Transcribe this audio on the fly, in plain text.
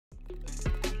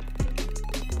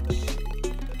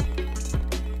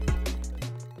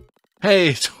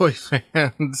Hey, toy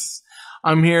fans.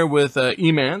 I'm here with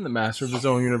E-Man, the master of his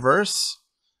own universe.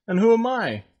 And who am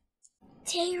I?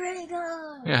 TRG.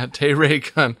 Yeah,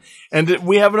 TRG. And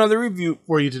we have another review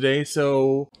for you today.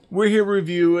 So we're here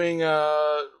reviewing,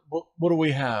 what do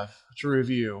we have to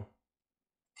review?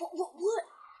 What?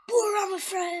 Bowl-A-Rama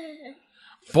Fred.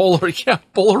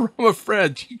 Bowl-A-Rama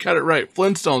Fred. You got it right.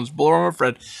 Flintstones, Bowl-A-Rama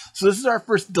Fred. So this is our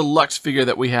first deluxe figure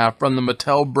that we have from the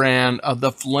Mattel brand of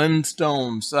the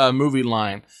Flintstones movie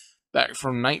line back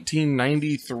from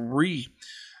 1993.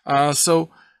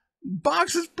 So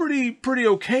box is pretty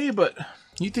okay, but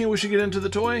you think we should get into the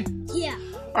toy? Yeah.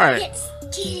 All right. Let's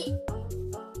get it.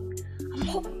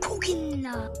 I'm cooking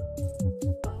now.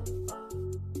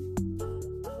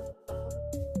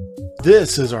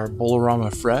 This is our Bowl-A-Rama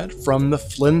Fred from the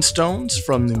Flintstones,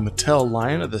 from the Mattel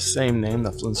line of the same name, the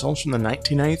Flintstones, from the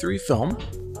 1993 film.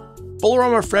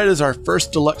 Bowl-A-Rama Fred is our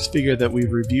first deluxe figure that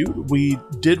we've reviewed. We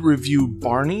did review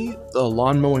Barney, the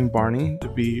lawn mowing Barney, to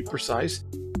be precise.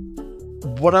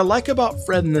 What I like about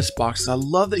Fred in this box is I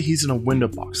love that he's in a window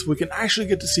box. We can actually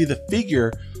get to see the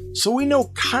figure, so we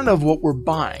know kind of what we're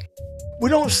buying.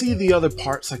 We don't see the other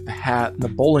parts like the hat and the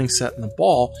bowling set and the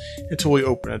ball until we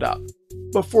open it up.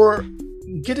 But for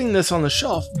getting this on the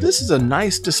shelf, this is a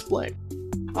nice display.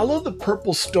 I love the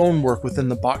purple stonework within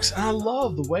the box, and I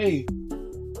love the way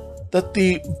that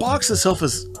the box itself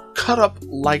is cut up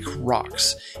like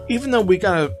rocks. Even though we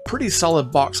got a pretty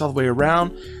solid box all the way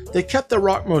around, they kept the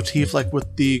rock motif like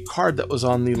with the card that was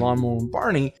on the Lawnmower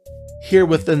Barney here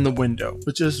within the window,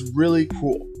 which is really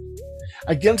cool.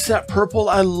 Against that purple,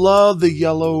 I love the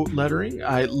yellow lettering.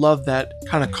 I love that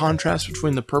kind of contrast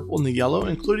between the purple and the yellow,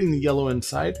 including the yellow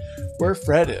inside where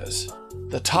Fred is.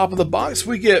 The top of the box,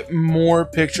 we get more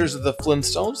pictures of the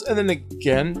Flintstones, and then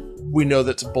again, we know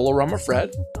that's Bowl-A-Rama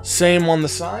Fred. Same on the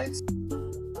sides.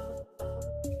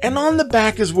 And on the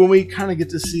back is when we kind of get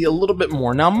to see a little bit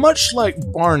more. Now, much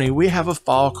like Barney, we have a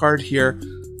file card here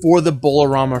for the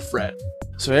Bowl-A-Rama Fred.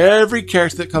 So every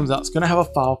character that comes out is going to have a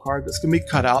file card that's going to be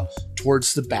cut out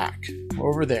towards the back,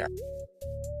 over there.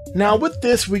 Now with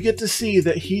this, we get to see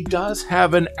that he does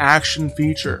have an action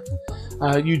feature.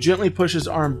 You gently push his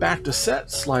arm back to set,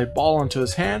 slide ball onto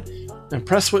his hand, and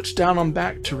press switch down on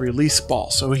back to release ball.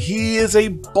 So he is a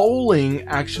bowling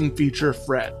action feature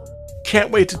Fred. Can't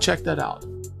wait to check that out.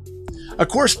 Of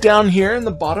course, down here in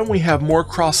the bottom, we have more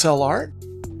cross-sell art.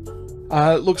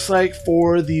 It looks like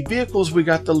for the vehicles, we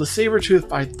got the Sabertooth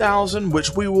 5000,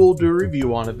 which we will do a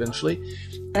review on eventually,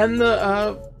 and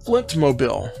the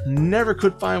Flintmobile. Never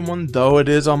could find one, though it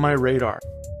is on my radar.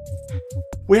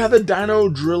 We have the Dino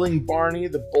Drilling Barney,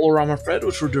 the Bowl-A-Rama Fred,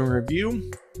 which we're doing a review,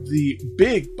 the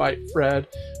Big Bite Fred,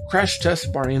 Crash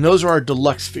Test Barney, and those are our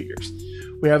deluxe figures.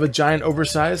 We have a giant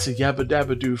oversized Yabba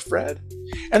Dabba Doo Fred,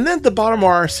 and then at the bottom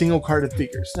are our single carded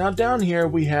figures. Now down here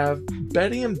we have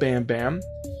Betty and Bam Bam,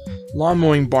 Lawn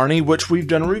Mowing Barney, which we've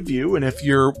done a review, and if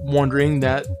you're wondering,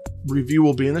 that review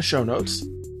will be in the show notes.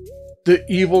 The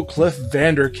Evil Cliff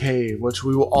Vandercave, which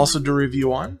we will also do a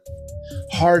review on.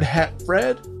 Hard Hat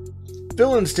Fred,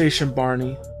 Villain Station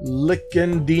Barney,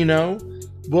 Lickin' Dino,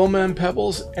 Wilma and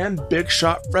Pebbles, and Big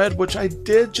Shot Fred, which I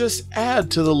did just add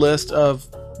to the list of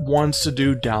ones to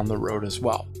do down the road as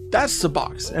well. That's the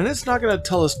box, and it's not going to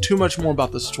tell us too much more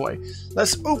about this toy.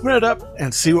 Let's open it up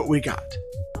and see what we got.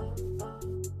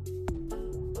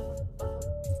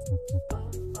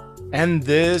 And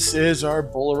this is our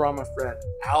Bowl-A-Rama Fred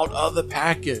out of the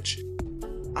package.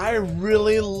 I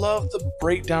really love the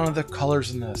breakdown of the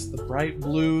colors in this. The bright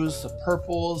blues, the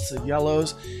purples, the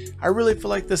yellows. I really feel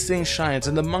like this thing shines,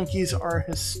 and the monkeys are a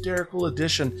hysterical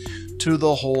addition to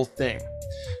the whole thing.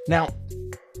 Now,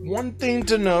 one thing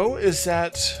to know is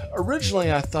that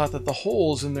originally I thought that the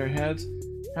holes in their heads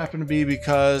happened to be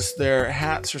because their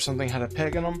hats or something had a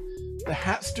peg in them. The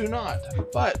hats do not,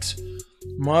 but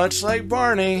much like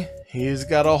Barney, he's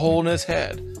got a hole in his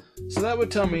head. So that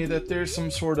would tell me that there's some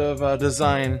sort of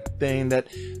design thing that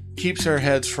keeps our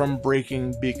heads from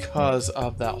breaking because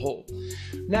of that hole.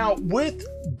 Now, with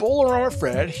Bowl-A-Rama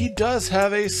Fred, he does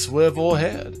have a swivel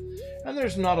head. And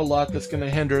there's not a lot that's going to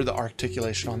hinder the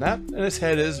articulation on that. And his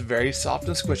head is very soft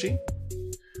and squishy.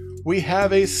 We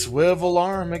have a swivel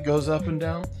arm. It goes up and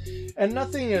down. And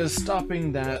nothing is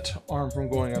stopping that arm from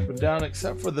going up and down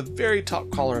except for the very top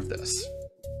collar of this.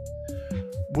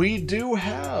 We do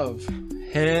have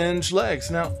hinged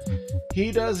legs. Now,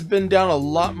 he does bend down a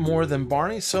lot more than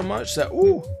Barney, so much that,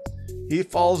 ooh, he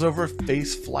falls over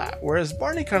face flat. Whereas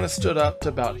Barney kind of stood up to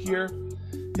about here.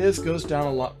 His goes down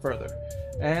a lot further.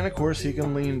 And of course, he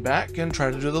can lean back and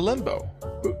try to do the limbo.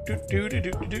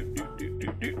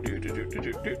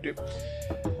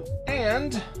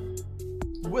 And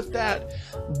With that,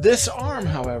 this arm,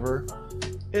 however,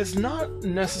 is not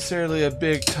necessarily a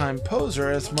big time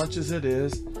poser as much as it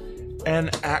is an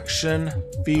action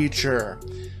feature.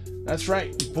 That's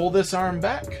right, you pull this arm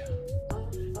back,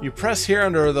 you press here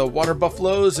under the water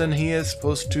buffaloes, and he is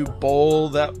supposed to bowl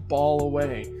that ball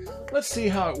away. Let's see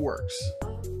how it works.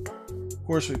 Of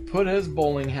course, we put his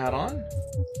bowling hat on.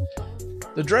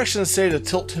 The directions say to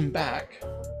tilt him back.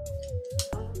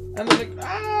 And I'm like,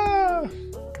 ah!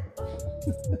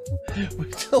 We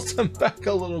tilt him back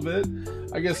a little bit.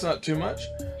 I guess not too much.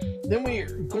 Then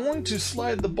we're going to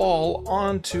slide the ball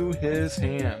onto his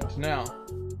hand. Now,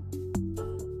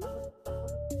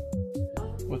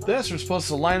 with this, we're supposed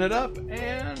to line it up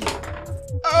and...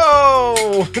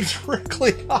 oh!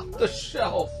 Directly off the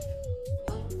shelf.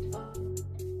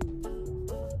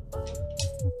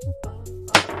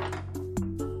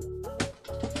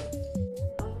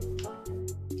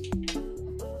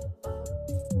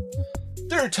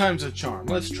 Third time's a charm.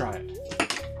 Let's try it.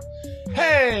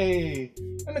 Hey!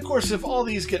 And of course, if all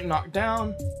these get knocked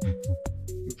down,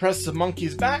 we press the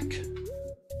monkeys back,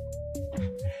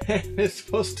 and it's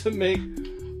supposed to make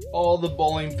all the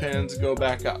bowling pins go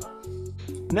back up.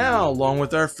 Now, along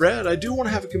with our Fred, I do want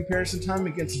to have a comparison time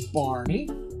against Barney.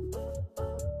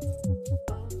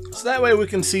 So that way we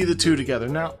can see the two together.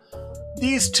 Now,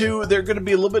 these two, they're going to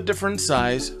be a little bit different in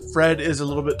size. Fred is a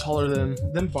little bit taller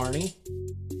than Barney.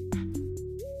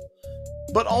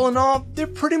 But all in all, they're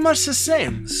pretty much the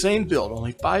same. Same build,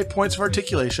 only 5 points of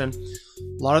articulation.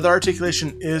 A lot of the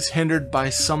articulation is hindered by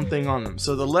something on them.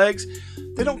 So the legs,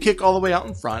 they don't kick all the way out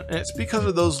in front, and it's because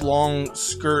of those long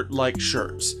skirt-like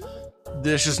shirts.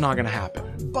 This is not going to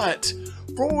happen. But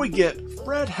for what we get,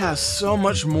 Fred has so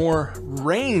much more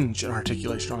range and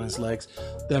articulation on his legs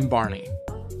than Barney.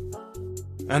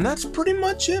 And that's pretty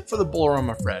much it for the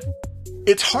Bowl-A-Rama Fred.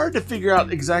 It's hard to figure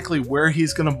out exactly where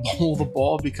he's going to bowl the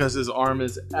ball because his arm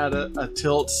is at a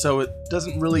tilt, so it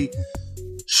doesn't really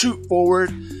shoot forward.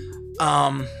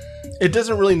 It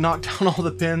doesn't really knock down all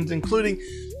the pins, including,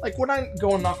 like, when I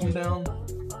go and knock them down,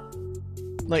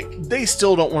 like, they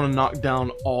still don't want to knock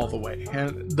down all the way.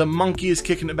 And the monkey is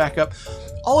kicking it back up.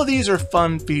 All of these are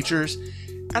fun features,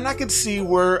 and I could see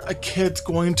where a kid's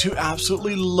going to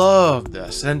absolutely love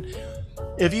this. And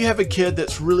if you have a kid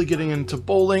that's really getting into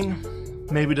bowling,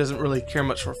 maybe doesn't really care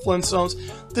much for Flintstones,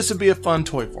 this would be a fun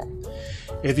toy for them.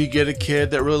 If you get a kid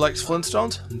that really likes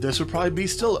Flintstones, this would probably be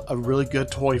still a really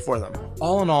good toy for them.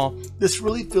 All in all, this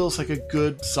really feels like a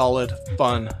good, solid,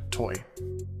 fun toy.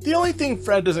 The only thing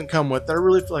Fred doesn't come with that I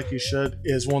really feel like he should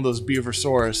is one of those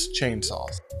Beaversaurus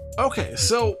chainsaws. Okay,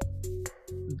 so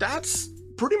that's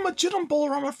pretty much it on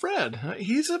Bowl-A-Rama Fred.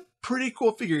 He's a pretty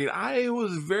cool figurine. I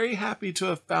was very happy to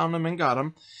have found him and got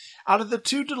him. Out of the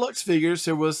two deluxe figures,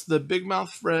 there was the Big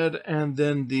Mouth Fred and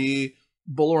then the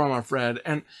Bowl-A-Rama Fred.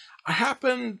 And I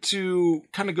happened to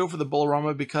kind of go for the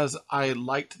Bowl-A-Rama because I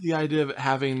liked the idea of it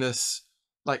having this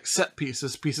like set piece,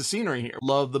 this piece of scenery here.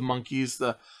 Love the monkeys.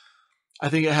 I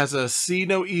think it has a see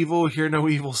no evil, hear no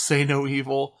evil, say no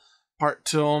evil part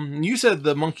to them. And you said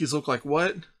the monkeys look like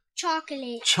what?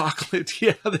 Chocolate. Chocolate,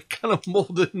 yeah. They kind of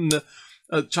molded in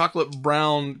a chocolate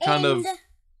brown kind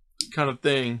of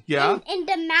thing. Yeah. And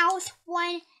the mouse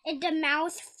one, and the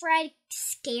mouse Fred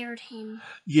scared him.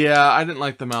 Yeah, I didn't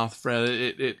like the mouth Fred.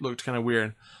 It looked kind of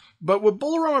weird. But with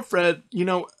Bowl-A-Rama Fred, you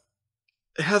know,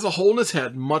 it has a hole in his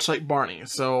head, much like Barney.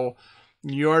 So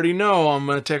you already know I'm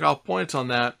going to take off points on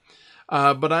that.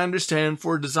 But I understand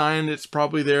for design, it's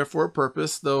probably there for a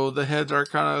purpose, though the heads are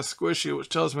kind of squishy, which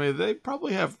tells me they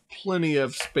probably have plenty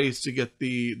of space to get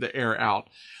the air out.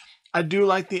 I do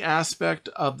like the aspect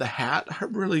of the hat. I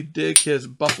really dig his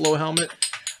buffalo helmet.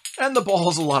 And the ball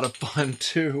is a lot of fun,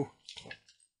 too.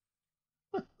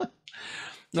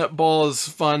 That ball is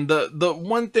fun. The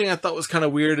one thing I thought was kind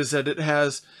of weird is that it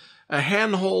has a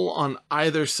handhole on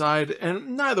either side,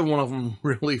 and neither one of them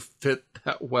really fit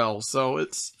that well. So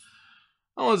it's...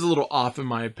 that was a little off in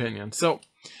my opinion. So,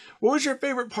 what was your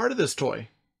favorite part of this toy?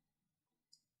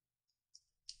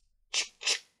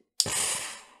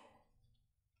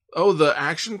 Oh, the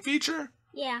action feature?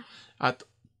 Yeah. I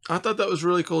thought that was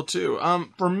really cool too.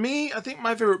 For me, I think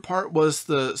my favorite part was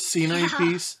the scenery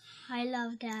piece. I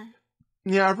love that.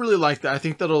 Yeah, I really like that. I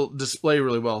think that'll display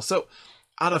really well. So,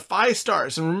 out of 5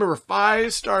 stars, and remember,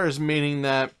 5 stars meaning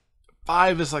that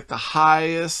 5 is like the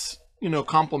highest,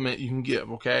 compliment you can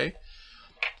give, okay?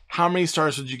 How many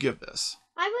stars would you give this?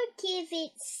 I would give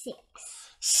it 6.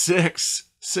 6?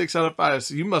 6 out of 5.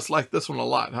 So you must like this one a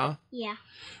lot, huh? Yeah.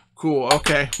 Cool.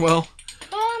 Okay. Well.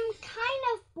 I'm kind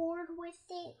of bored with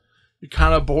it. You're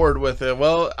kind of bored with it.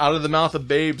 Well, out of the mouth of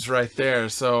babes right there.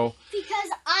 So.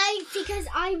 Because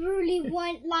I really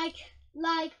want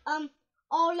like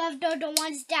all of the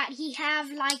ones that he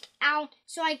have like out,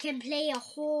 so I can play a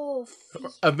whole.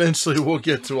 Eventually, we'll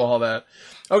get to all that.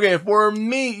 Okay, for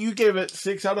me, you gave it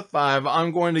 6 out of 5.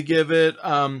 I'm going to give it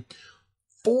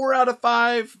 4 out of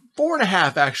 5,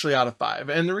 4.5 actually out of 5.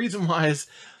 And the reason why is,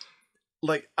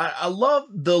 like, I love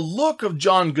the look of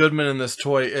John Goodman in this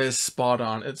toy is spot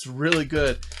on. It's really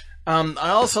good. I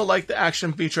also like the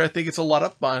action feature. I think it's a lot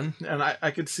of fun, and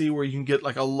I could see where you can get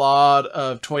like a lot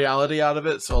of toyality out of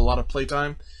it, so a lot of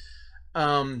playtime.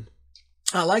 I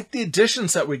like the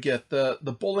additions that we get.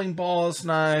 The bowling ball is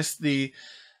nice. The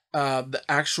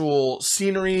actual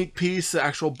scenery piece, the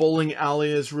actual bowling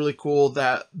alley is really cool.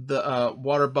 That the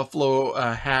water buffalo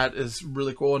hat is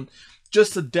really cool, and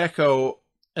just the deco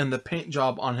and the paint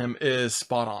job on him is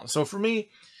spot on. So for me,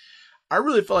 I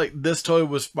really feel like this toy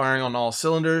was firing on all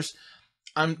cylinders.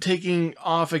 I'm taking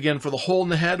off again for the hole in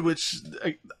the head, which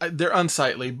they're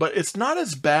unsightly, but it's not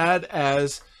as bad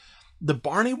as the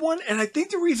Barney one. And I think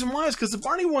the reason why is because the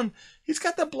Barney one, he's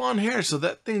got that blonde hair, so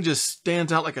that thing just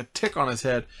stands out like a tick on his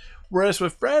head. Whereas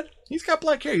with Fred, he's got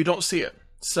black hair. You don't see it.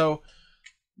 So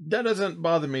that doesn't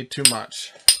bother me too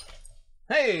much.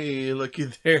 Hey, looky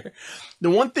there. The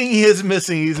one thing he is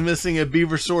missing, he's missing a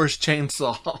Beaversaurus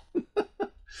chainsaw.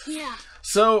 Yeah.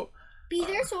 So,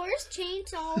 Beaversaurus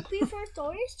chainsaw,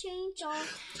 Beaversaurus chainsaw.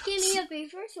 Give me a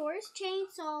Beaversaurus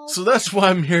chainsaw. So that's why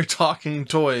I'm here talking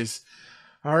toys.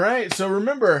 Alright, so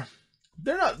remember,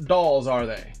 they're not dolls, are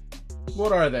they?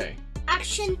 What are they?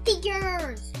 Action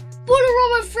figures!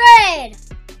 Bowl-A-Rama Fred!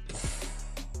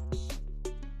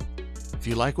 If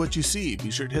you like what you see,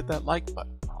 be sure to hit that like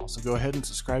button. Also go ahead and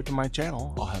subscribe to my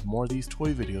channel. I'll have more of these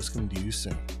toy videos coming to you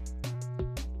soon.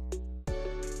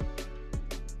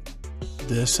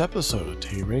 This episode of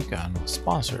TRG was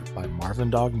sponsored by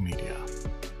Marvin Dog Media.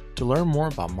 To learn more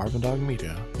about Marvin Dog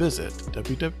Media, visit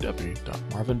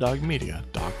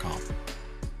www.marvindogmedia.com.